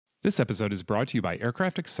This episode is brought to you by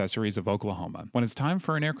Aircraft Accessories of Oklahoma. When it's time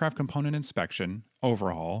for an aircraft component inspection,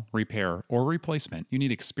 overhaul, repair, or replacement, you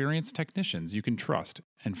need experienced technicians you can trust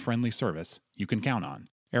and friendly service you can count on.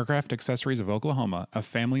 Aircraft Accessories of Oklahoma, a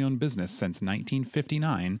family-owned business since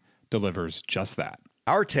 1959, delivers just that.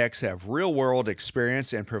 Our techs have real-world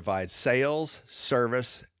experience and provide sales,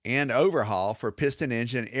 service, and overhaul for piston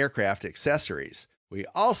engine aircraft accessories. We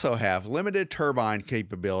also have limited turbine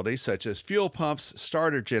capabilities such as fuel pumps,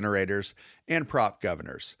 starter generators, and prop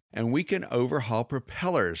governors. And we can overhaul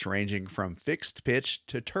propellers ranging from fixed pitch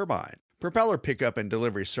to turbine. Propeller pickup and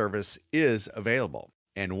delivery service is available.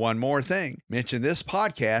 And one more thing, mention this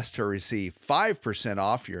podcast to receive 5%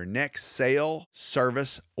 off your next sale,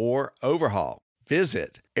 service, or overhaul.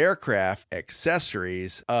 Visit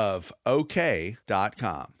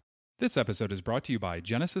aircraftaccessoriesofok.com. This episode is brought to you by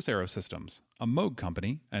Genesis Aerosystems, a Moog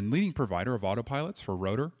company and leading provider of autopilots for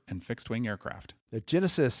rotor and fixed-wing aircraft. The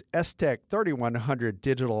Genesis S-Tech 3100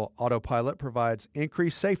 digital autopilot provides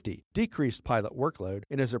increased safety, decreased pilot workload,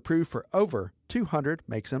 and is approved for over 200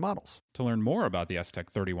 makes and models. To learn more about the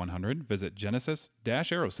S-Tech 3100, visit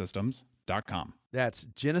genesis-aerosystems.com. That's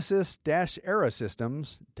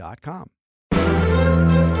genesis-aerosystems.com.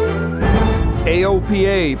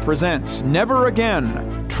 AOPA presents Never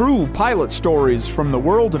Again, True Pilot Stories from the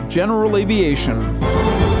World of General Aviation.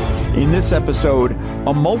 In this episode,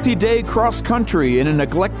 a multi-day cross-country in a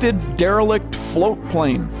neglected, derelict float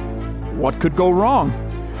plane. What could go wrong?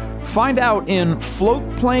 Find out in Float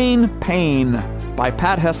Plane Pain by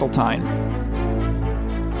Pat Heseltine.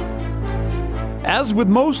 As with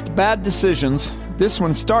most bad decisions, this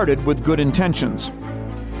one started with good intentions.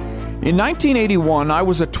 In 1981, I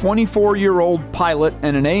was a 24-year-old pilot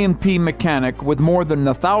and an A&P mechanic with more than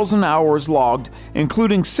 1,000 hours logged,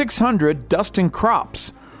 including 600 dusting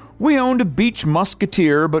crops. We owned a Beech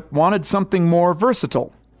Musketeer, but wanted something more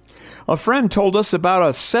versatile. A friend told us about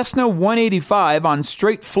a Cessna 185 on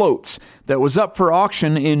straight floats that was up for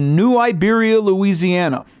auction in New Iberia,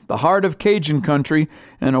 Louisiana, the heart of Cajun country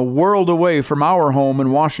and a world away from our home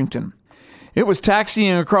in Washington. It was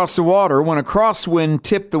taxiing across the water when a crosswind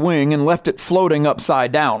tipped the wing and left it floating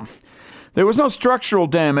upside down. There was no structural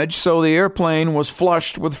damage, so the airplane was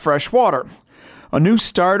flushed with fresh water. A new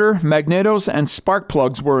starter, magnetos, and spark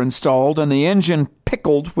plugs were installed, and the engine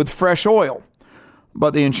pickled with fresh oil.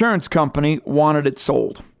 But the insurance company wanted it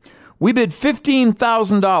sold. We bid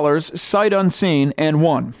 $15,000 sight unseen and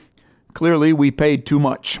won. Clearly, we paid too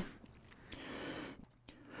much.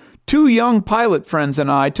 Two young pilot friends and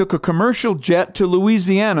I took a commercial jet to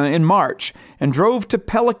Louisiana in March and drove to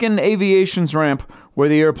Pelican Aviation's ramp where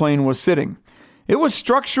the airplane was sitting. It was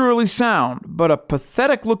structurally sound, but a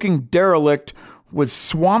pathetic-looking derelict with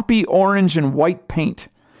swampy orange and white paint.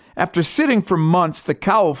 After sitting for months, the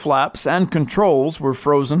cowl flaps and controls were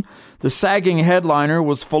frozen, the sagging headliner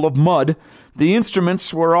was full of mud, the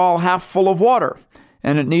instruments were all half full of water,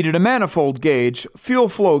 and it needed a manifold gauge, fuel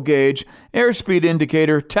flow gauge, airspeed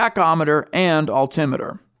indicator, tachometer, and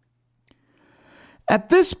altimeter. At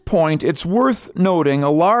this point, it's worth noting a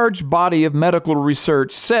large body of medical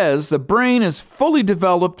research says the brain is fully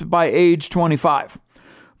developed by age 25,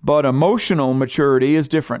 but emotional maturity is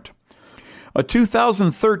different. A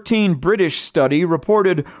 2013 British study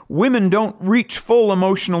reported women don't reach full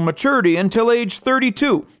emotional maturity until age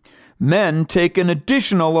 32. Men take an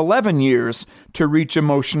additional 11 years to reach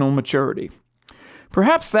emotional maturity.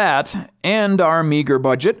 Perhaps that, and our meager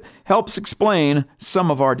budget, helps explain some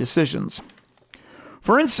of our decisions.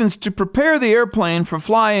 For instance, to prepare the airplane for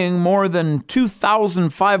flying more than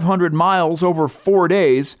 2,500 miles over 4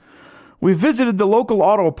 days, we visited the local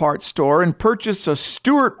auto parts store and purchased a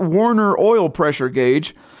Stuart Warner oil pressure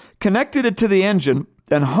gauge, connected it to the engine,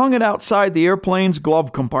 and hung it outside the airplane's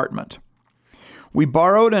glove compartment. We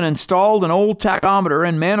borrowed and installed an old tachometer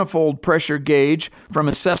and manifold pressure gauge from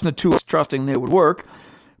a Cessna 2, trusting they would work,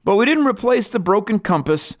 but we didn't replace the broken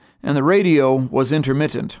compass, and the radio was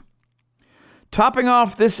intermittent. Topping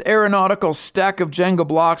off this aeronautical stack of Jenga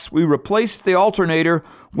blocks, we replaced the alternator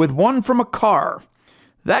with one from a car.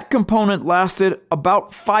 That component lasted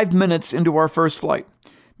about 5 minutes into our first flight,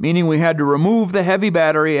 meaning we had to remove the heavy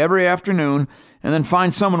battery every afternoon and then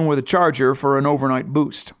find someone with a charger for an overnight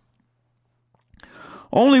boost.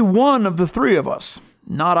 Only one of the three of us,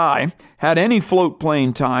 not I, had any float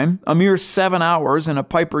plane time, a mere 7 hours in a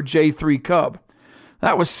Piper J3 Cub.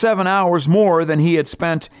 That was 7 hours more than he had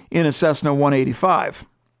spent in a Cessna 185.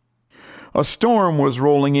 A storm was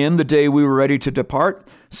rolling in the day we were ready to depart,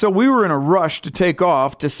 so we were in a rush to take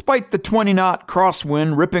off despite the 20-knot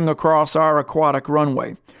crosswind ripping across our aquatic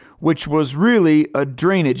runway, which was really a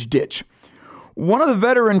drainage ditch. One of the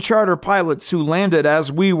veteran charter pilots who landed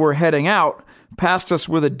as we were heading out passed us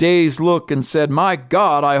with a dazed look and said, "My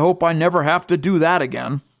God, I hope I never have to do that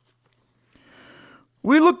again."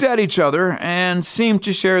 We looked at each other and seemed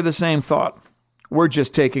to share the same thought. We're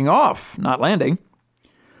just taking off, not landing.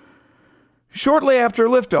 Shortly after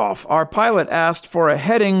liftoff, our pilot asked for a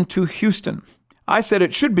heading to Houston. I said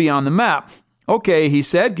it should be on the map. "Okay," he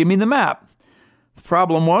said, "give me the map." The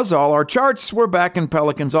problem was all our charts were back in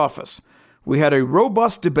Pelican's office. We had a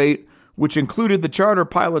robust debate, which included the charter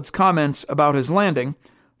pilot's comments about his landing,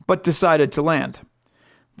 but decided to land.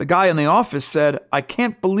 The guy in the office said, "I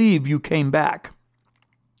can't believe you came back."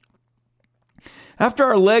 After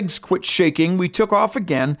our legs quit shaking, we took off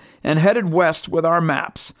again and headed west with our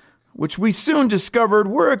maps, which we soon discovered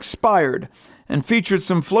were expired and featured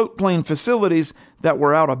some float plane facilities that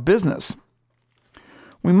were out of business.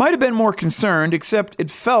 We might have been more concerned, except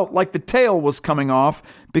it felt like the tail was coming off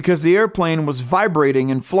because the airplane was vibrating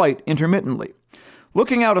in flight intermittently.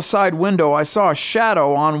 Looking out a side window, I saw a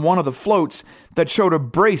shadow on one of the floats that showed a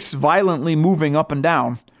brace violently moving up and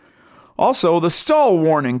down. Also, the stall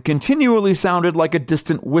warning continually sounded like a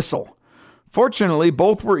distant whistle. Fortunately,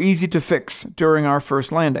 both were easy to fix during our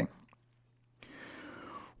first landing.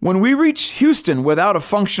 When we reached Houston without a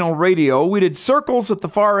functional radio, we did circles at the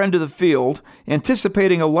far end of the field,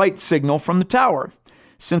 anticipating a light signal from the tower.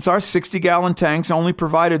 Since our 60-gallon tanks only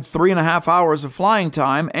provided 3.5 hours of flying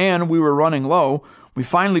time and we were running low, we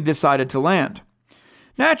finally decided to land.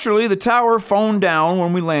 Naturally, the tower phoned down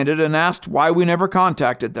when we landed and asked why we never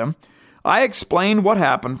contacted them. I explained what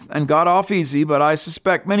happened and got off easy, but I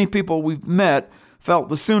suspect many people we've met felt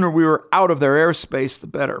the sooner we were out of their airspace, the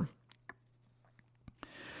better.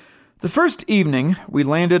 The first evening, we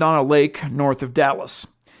landed on a lake north of Dallas.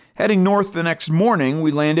 Heading north the next morning,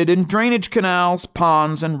 we landed in drainage canals,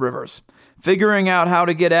 ponds, and rivers, figuring out how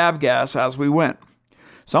to get avgas as we went.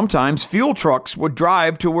 Sometimes fuel trucks would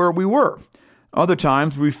drive to where we were. Other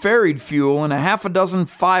times, we ferried fuel in a half a dozen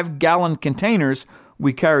 5-gallon containers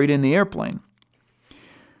we carried in the airplane.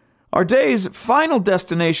 Our day's final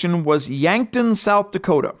destination was Yankton, South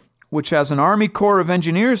Dakota, which has an Army Corps of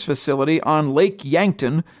Engineers facility on Lake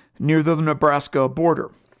Yankton near the Nebraska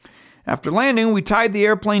border. After landing, we tied the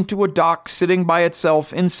airplane to a dock sitting by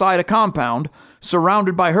itself inside a compound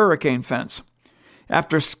surrounded by hurricane fence.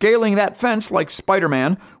 After scaling that fence like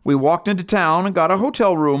Spider-Man, we walked into town and got a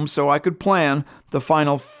hotel room so I could plan the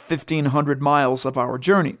final 1,500 miles of our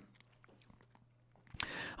journey.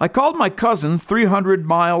 I called my cousin 300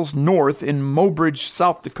 miles north in Mobridge,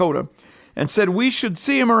 South Dakota, and said we should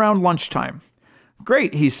see him around lunchtime.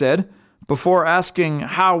 "Great," he said, before asking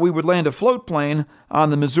how we would land a float plane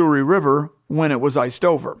on the Missouri River when it was iced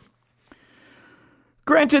over.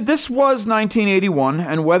 Granted, this was 1981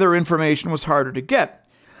 and weather information was harder to get,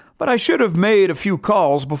 but I should have made a few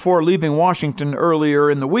calls before leaving Washington earlier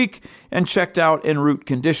in the week and checked out en route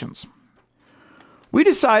conditions. We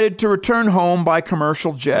decided to return home by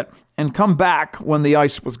commercial jet and come back when the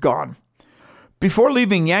ice was gone. Before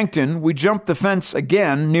leaving Yankton, we jumped the fence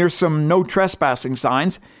again near some no trespassing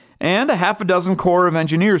signs, and a half a dozen Corps of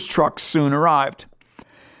Engineers trucks soon arrived.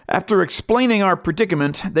 After explaining our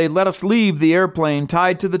predicament, they let us leave the airplane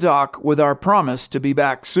tied to the dock with our promise to be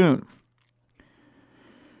back soon.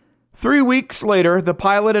 3 weeks later, the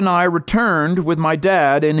pilot and I returned with my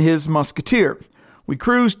dad in his Musketeer. We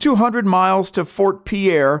cruised 200 miles to Fort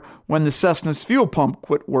Pierre when the Cessna's fuel pump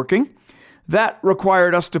quit working. That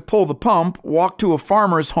required us to pull the pump, walk to a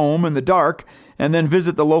farmer's home in the dark, and then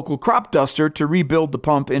visit the local crop duster to rebuild the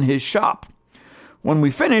pump in his shop. When we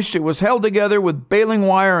finished, it was held together with baling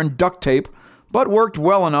wire and duct tape, but worked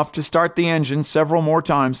well enough to start the engine several more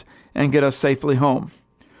times and get us safely home.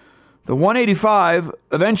 The 185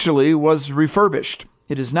 eventually was refurbished.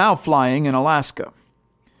 It is now flying in Alaska.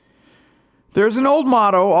 There's an old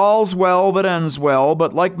motto, all's well that ends well,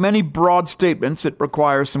 but like many broad statements, it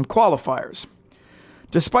requires some qualifiers.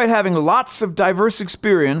 Despite having lots of diverse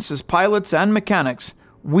experience as pilots and mechanics,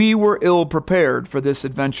 we were ill-prepared for this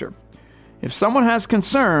adventure. If someone has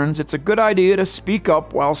concerns, it's a good idea to speak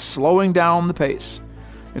up while slowing down the pace.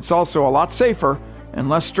 It's also a lot safer and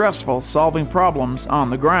less stressful solving problems on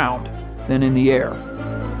the ground than in the air.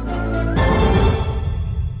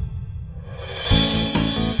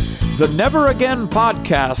 The Never Again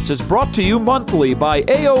podcast is brought to you monthly by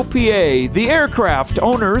AOPA, the Aircraft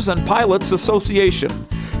Owners and Pilots Association.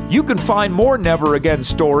 You can find more Never Again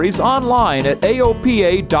stories online at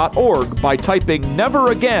AOPA.org by typing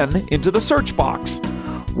Never Again into the search box.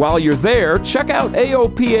 While you're there, check out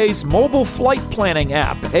AOPA's mobile flight planning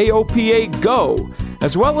app, AOPA Go,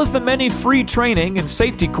 as well as the many free training and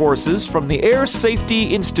safety courses from the Air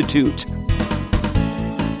Safety Institute.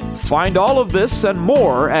 Find all of this and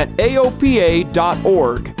more at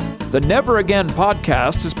aopa.org. The Never Again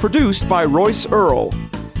podcast is produced by Royce Earl.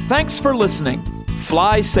 Thanks for listening.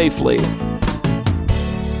 Fly safely.